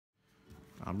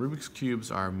Rubik's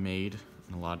Cubes are made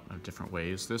in a lot of different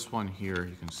ways. This one here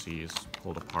you can see is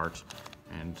pulled apart,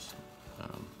 and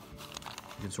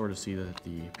you can sort of see that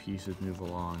the pieces move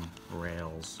along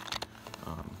rails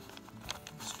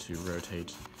to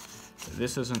rotate.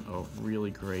 This isn't a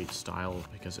really great style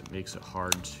because it makes it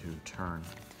hard to turn.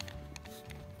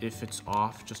 If it's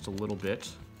off just a little bit,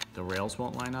 the rails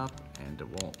won't line up and it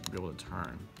won't be able to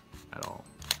turn at all.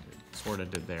 It sort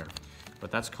of did there.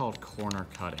 But that's called corner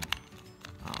cutting.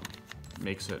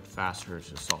 Makes it faster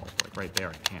to solve. Like right there,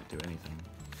 I can't do anything.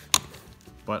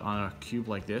 But on a cube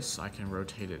like this, I can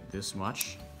rotate it this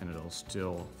much and it'll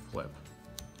still flip.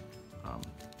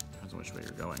 Depends on which way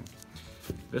you're going.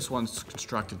 This one's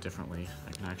constructed differently.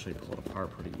 I can actually pull it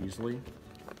apart pretty easily.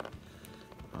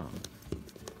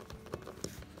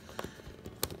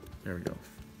 There we go.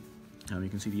 You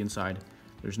can see the inside.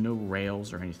 There's no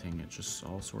rails or anything. It just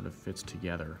all sort of fits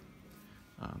together.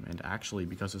 And actually,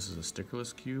 because this is a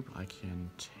stickerless cube, I can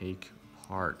take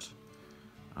apart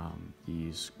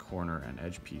these corner and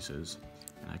edge pieces,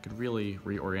 and I could really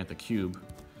reorient the cube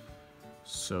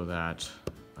so that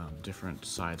different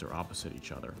sides are opposite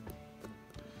each other.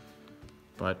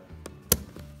 But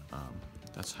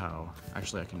that's how,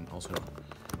 actually I can also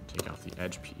take out the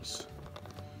edge piece.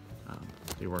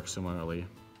 They work similarly.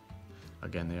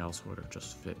 Again, they all sort of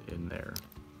just fit in there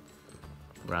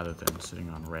rather than sitting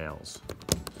on rails.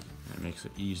 And it makes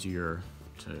it easier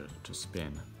to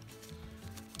spin.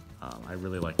 I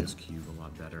really like this cube a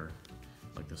lot better,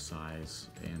 like the size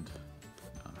and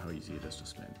how easy it is to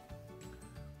spin.